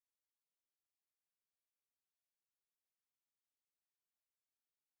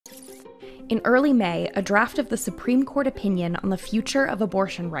In early May, a draft of the Supreme Court opinion on the future of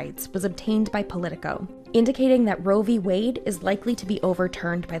abortion rights was obtained by Politico, indicating that Roe v. Wade is likely to be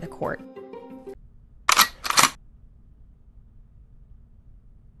overturned by the court.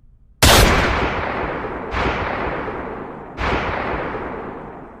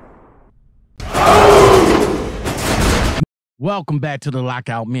 Welcome back to the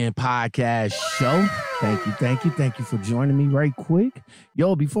Lockoutmen podcast show. Thank you for joining me right quick.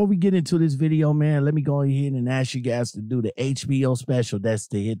 Yo, before we get into this video, man, let me go ahead and ask you guys to do the HBO special. That's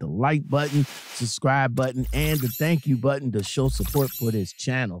to hit the like button, subscribe button, and the thank you button to show support for this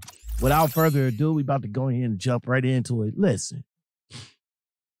channel. Without further ado, we about to go ahead and jump right into it. Listen,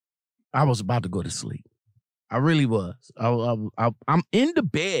 I was about to go to sleep. I really was. I'm in the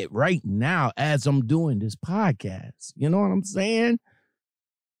bed right now as I'm doing this podcast. You know what I'm saying?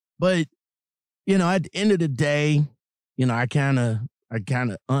 But, you know, at the end of the day, you know, I kind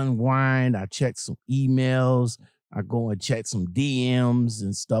of unwind. I check some emails. I go and check some DMs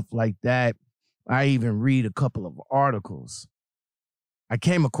and stuff like that. I even read a couple of articles. I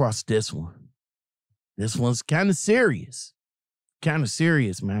came across this one. This one's kind of serious.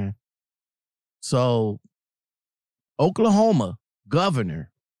 Man. So, Oklahoma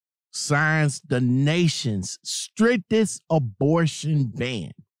governor signs the nation's strictest abortion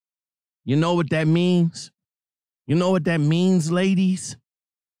ban. You know what that means? You know what that means, ladies?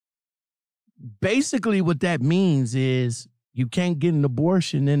 Basically, what that means is you can't get an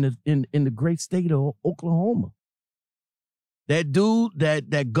abortion in the great state of Oklahoma. That dude,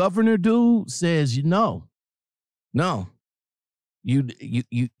 that governor dude says, no, you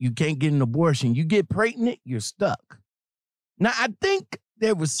can't get an abortion. You get pregnant, you're stuck. Now, I think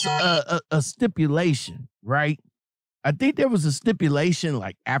there was a stipulation, right? I think there was a stipulation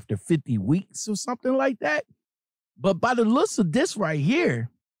like after 50 weeks or something like that. But by the looks of this right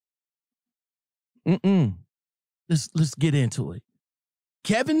here, let's get into it.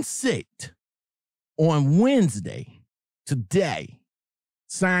 Kevin Sitt on Wednesday, today,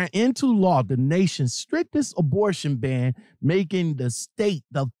 signed into law the nation's strictest abortion ban, making the state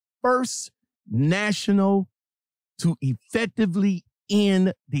the first national to effectively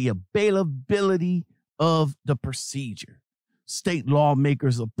end the availability of the procedure. State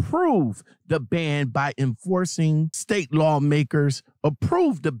lawmakers approved the ban by enforcing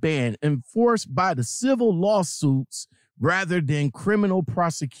enforced by the civil lawsuits rather than criminal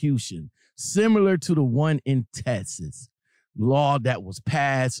prosecution, similar to the one in Texas, law that was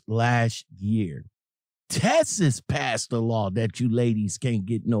passed last year. Texas passed a law that you ladies can't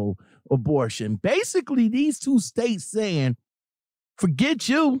get no abortion. Basically, these two states saying, forget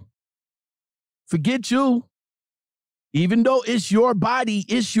you. Even though it's your body,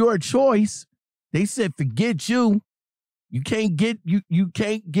 it's your choice. They said, forget you. You can't get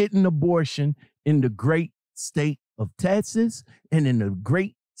an abortion in the great state of Texas and in the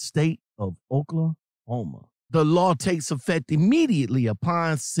great state of Oklahoma. The law takes effect immediately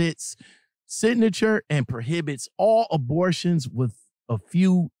upon Sitt's signature and prohibits all abortions with a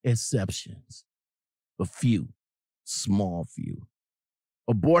few exceptions. Small few.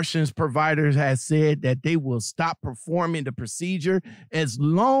 Abortions providers have said that they will stop performing the procedure as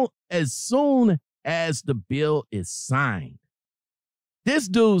soon as the bill is signed. This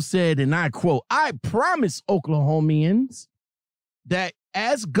dude said, and I quote, "I promise Oklahomians that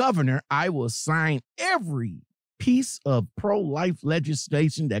as governor, I will sign every piece of pro-life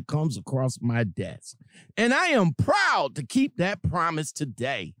legislation that comes across my desk. And I am proud to keep that promise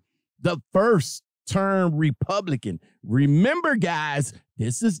today." The first-term Republican. Remember, guys,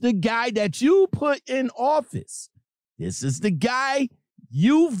 this is the guy that you put in office. This is the guy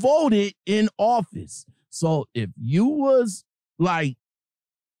you voted in office. So if you was like,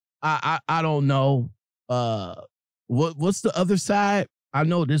 I don't know, what's the other side? I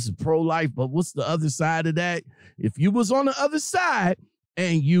know this is pro-life, but what's the other side of that? If you was on the other side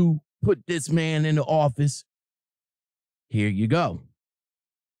and you put this man in the office, here you go.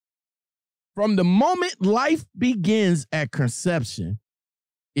 From the moment life begins at conception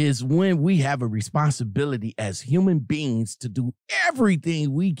is when we have a responsibility as human beings to do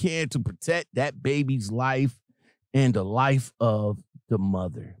everything we can to protect that baby's life and the life of the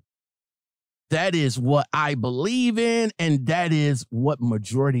mother. That is what I believe in, and that is what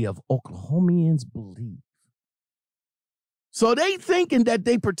majority of Oklahomians believe. So they thinking that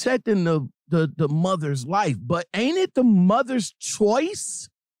they protecting the mother's life, but ain't it the mother's choice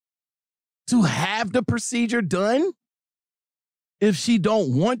to have the procedure done if she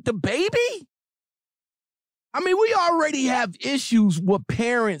don't want the baby? I mean, we already have issues with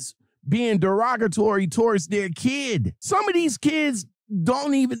parents being derogatory towards their kid. Some of these kids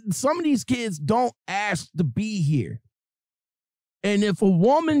some of these kids don't ask to be here. And if a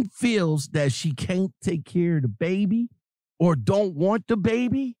woman feels that she can't take care of the baby or don't want the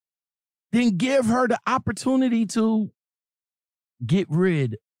baby, then give her the opportunity to get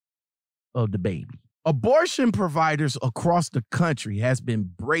rid of the baby. Abortion providers across the country has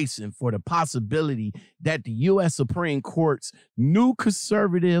been bracing for the possibility that the U.S. Supreme Court's new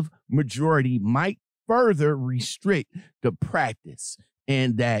conservative majority might further restrict the practice,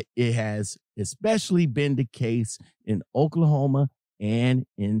 and that it has especially been the case in Oklahoma and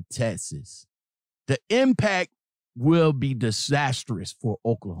in Texas. The impact will be disastrous for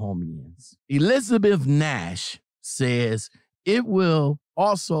Oklahomans. Elizabeth Nash says it will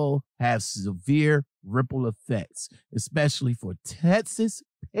also have severe ripple effects, especially for Texas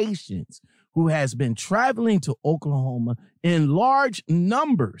patients who has been traveling to Oklahoma in large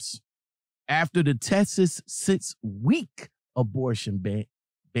numbers after the Texas 6-week abortion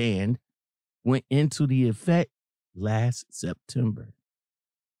ban went into the effect last September.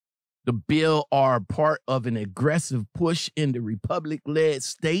 The bill are part of an aggressive push in the Republican-led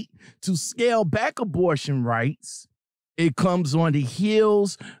state to scale back abortion rights. It comes on the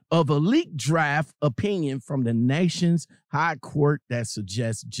heels of a leaked draft opinion from the nation's high court that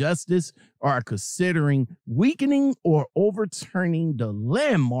suggests justices are considering weakening or overturning the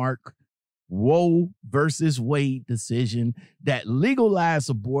landmark Roe versus Wade decision that legalized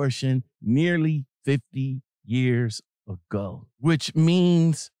abortion nearly 50 years ago, which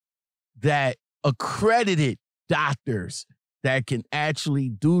means that accredited doctors that can actually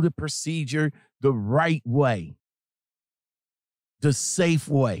do the procedure the right way, the safe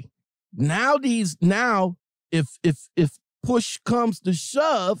way. Now if push comes to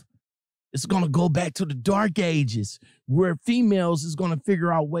shove, it's going to go back to the dark ages where females is going to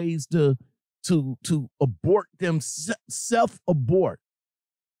figure out ways to abort them, self-abort,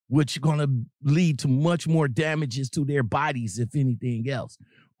 which is going to lead to much more damages to their bodies, if anything else.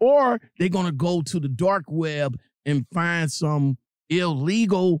 Or they're going to go to the dark web and find some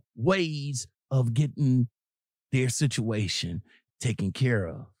illegal ways of getting their situation taken care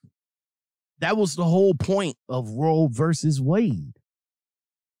of. That was the whole point of Roe versus Wade.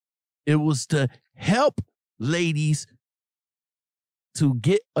 It was to help ladies to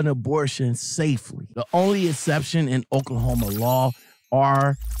get an abortion safely. The only exception in Oklahoma law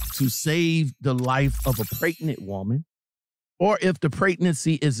are to save the life of a pregnant woman, or if the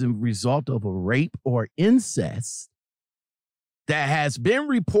pregnancy is a result of a rape or incest that has been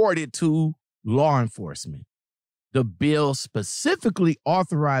reported to law enforcement. The bill specifically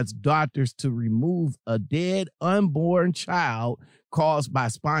authorized doctors to remove a dead unborn child caused by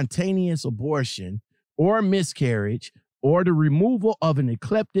spontaneous abortion or miscarriage, or the removal of an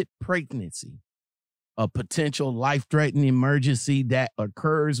eclamptic pregnancy, a potential life-threatening emergency that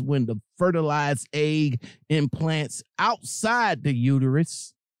occurs when the fertilized egg implants outside the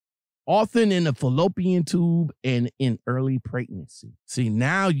uterus, often in the fallopian tube and in early pregnancy. See,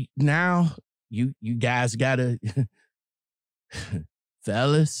 now you guys gotta,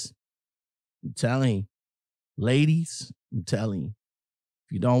 fellas, I'm telling you, ladies, I'm telling you,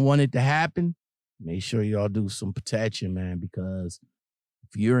 if you don't want it to happen, make sure y'all do some protection, man, because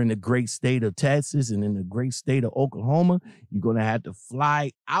if you're in the great state of Texas and in the great state of Oklahoma, you're going to have to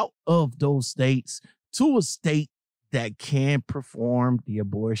fly out of those states to a state that can perform the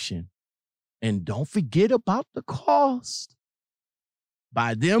abortion. And don't forget about the cost.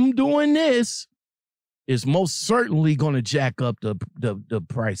 By them doing this, it's most certainly going to jack up the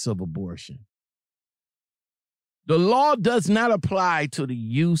price of abortion. The law does not apply to the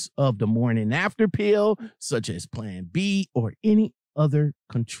use of the morning after pill, such as Plan B or any other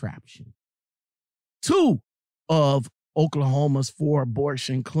contraption. 2 of Oklahoma's 4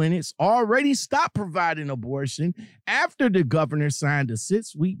 abortion clinics already stopped providing abortion after the governor signed a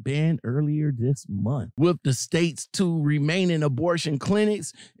 6-week ban earlier this month, with the state's 2 remaining abortion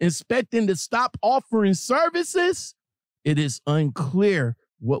clinics expecting to stop offering services. It is unclear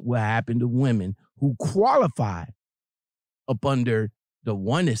what will happen to women who qualify up under the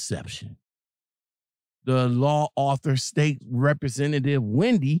one exception. The law author state representative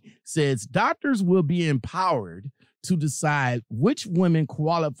Wendy says doctors will be empowered to decide which women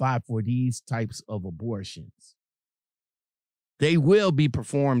qualify for these types of abortions. They will be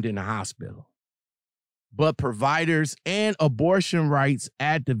performed in a hospital. But providers and abortion rights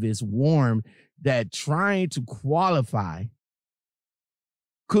activists warn that trying to qualify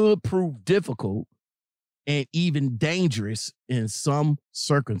could prove difficult and even dangerous in some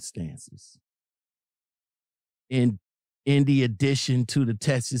circumstances. In In the addition to the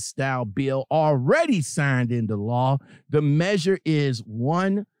Texas-style bill already signed into law, the measure is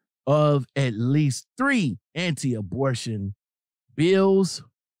one of at least 3 anti-abortion bills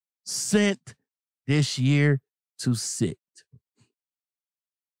sent this year to sit.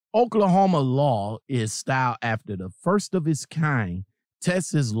 Oklahoma law is styled after the first of its kind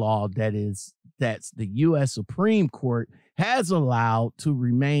Texas law that's the U.S. Supreme Court has allowed to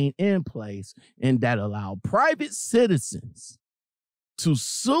remain in place, and that allowed private citizens to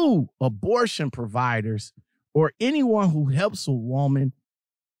sue abortion providers or anyone who helps a woman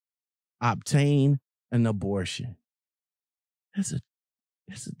obtain an abortion. That's a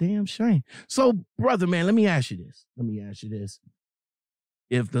damn shame. So, brother, man, let me ask you this.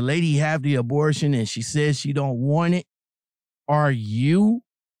 If the lady have the abortion and she says she don't want it, are you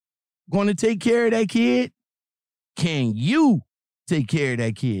going to take care of that kid? Can you take care of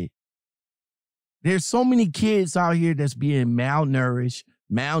that kid? There's so many kids out here that's being malnourished,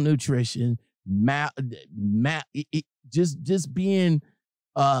 malnutrition, just being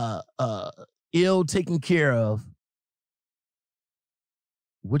ill taken care of.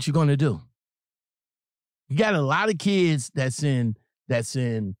 What you gonna do? You got a lot of kids that's in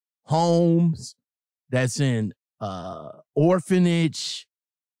homes, that's in orphanage.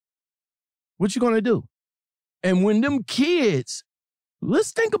 What you gonna do? And when them kids,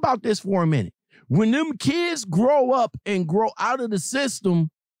 let's think about this for a minute. When them kids grow up and grow out of the system,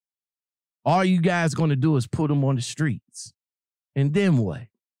 all you guys gonna do is put them on the streets. And then what?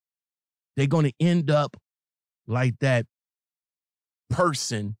 They're gonna end up like that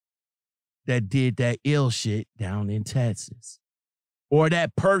person that did that ill shit down in Texas. Or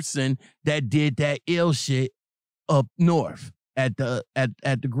that person that did that ill shit up north at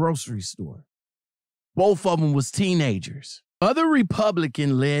the grocery store. Both of them was teenagers. Other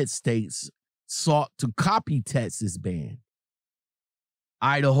Republican-led states sought to copy Texas' ban.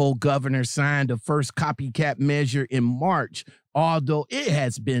 Idaho governor signed the first copycat measure in March, although it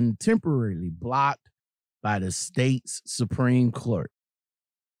has been temporarily blocked by the state's Supreme Court.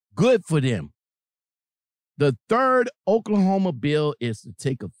 Good for them. The third Oklahoma bill is to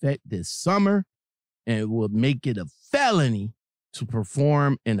take effect this summer and will make it a felony to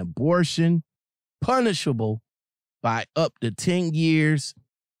perform an abortion, punishable by up to 10 years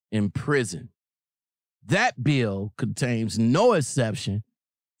in prison. That bill contains no exception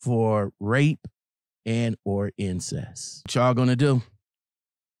for rape and or incest. What y'all gonna do?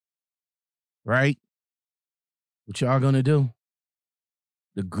 Right? What y'all gonna do?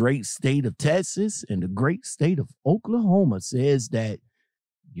 The great state of Texas and the great state of Oklahoma says that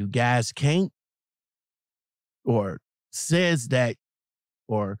you guys can't, or says that,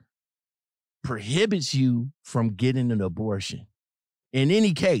 or prohibits you from getting an abortion. In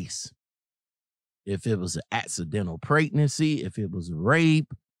any case, if it was an accidental pregnancy, if it was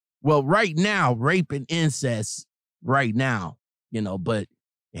rape, well, right now, rape and incest, right now, but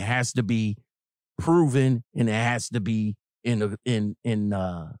it has to be proven and it has to be in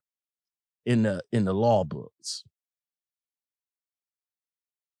the law books.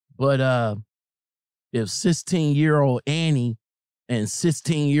 But if 16-year-old Annie and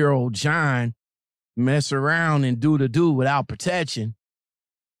 16-year-old John mess around and do without protection,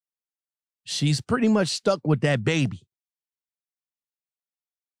 she's pretty much stuck with that baby.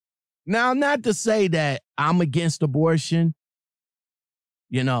 Now, not to say that I'm against abortion.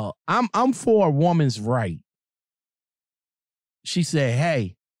 I'm for a woman's right. She said,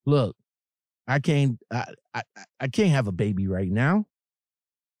 hey, look, I can't have a baby right now.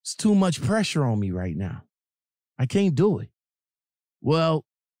 It's too much pressure on me right now. I can't do it. Well,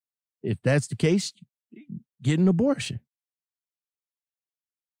 if that's the case, get an abortion.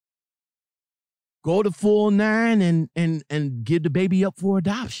 Go to full 9 and give the baby up for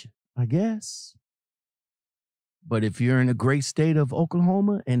adoption, I guess. But if you're in the great state of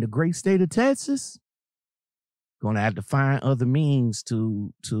Oklahoma and the great state of Texas, gonna have to find other means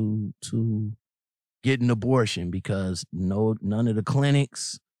to get an abortion, because none of the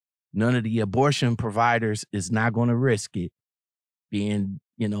clinics, none of the abortion providers is not gonna risk it being,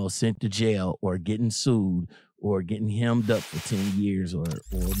 sent to jail or getting sued or getting hemmed up for 10 years or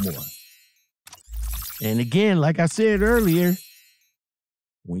more. And again, like I said earlier,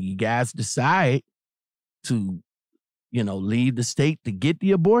 when you guys decide to, leave the state to get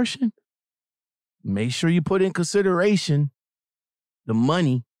the abortion, make sure you put in consideration the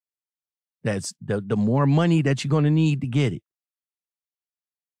money that's the more money that you're going to need to get it.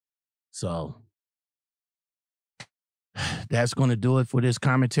 So that's going to do it for this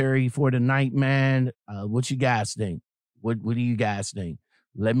commentary for tonight, man. What you guys think? What do you guys think?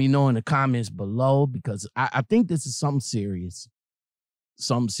 Let me know in the comments below, because I think this is something serious.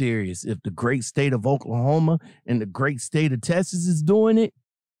 Something serious. If the great state of Oklahoma and the great state of Texas is doing it,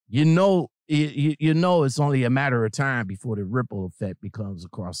 you know it's only a matter of time before the ripple effect becomes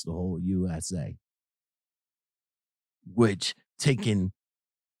across the whole USA. Which taking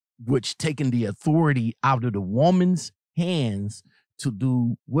the authority out of the woman's hands to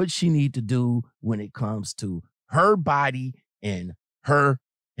do what she need to do when it comes to her body and her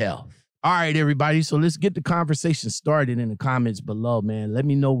health. All right, everybody. So let's get the conversation started in the comments below, man. Let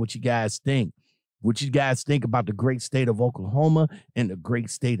me know what you guys think. What you guys think about the great state of Oklahoma and the great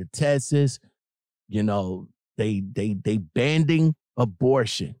state of Texas. You know, they banning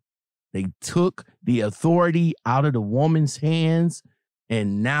abortion. They took the authority out of the woman's hands,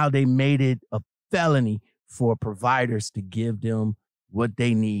 and now they made it a felony for providers to give them what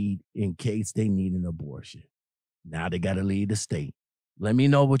they need in case they need an abortion. Now they got to leave the state. Let me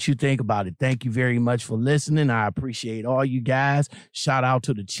know what you think about it. Thank you very much for listening. I appreciate all you guys. Shout out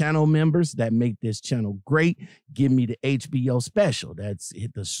to the channel members that make this channel great. Give me the HBO special. That's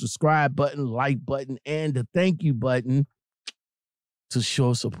hit the subscribe button, like button, and the thank you button to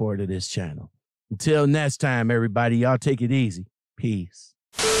show support of this channel. Until next time, everybody, y'all take it easy. Peace.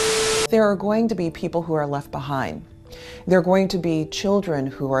 There are going to be people who are left behind. There are going to be children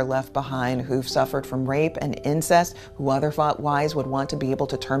who are left behind who've suffered from rape and incest, who otherwise would want to be able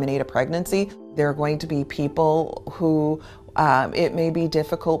to terminate a pregnancy. There are going to be people who it may be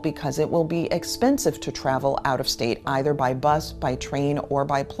difficult because it will be expensive to travel out of state, either by bus, by train, or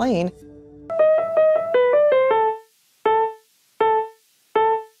by plane.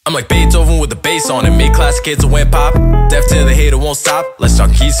 I'm like Beethoven with the bass on it. Mid-class kids will went pop. Deaf to the hater won't stop. Let's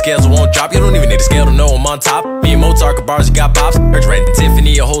talk key scales won't drop. You don't even need a scale to know I'm on top. Me and Mozart got bars, you got pops. Heard Red and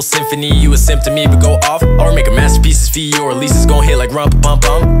Tiffany, a whole symphony. You a sim to me, but go off. Or make a masterpieces for you, or at least it's gon' hit like rum pum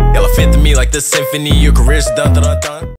pum. Elephant to me like the symphony. Your career's done done done.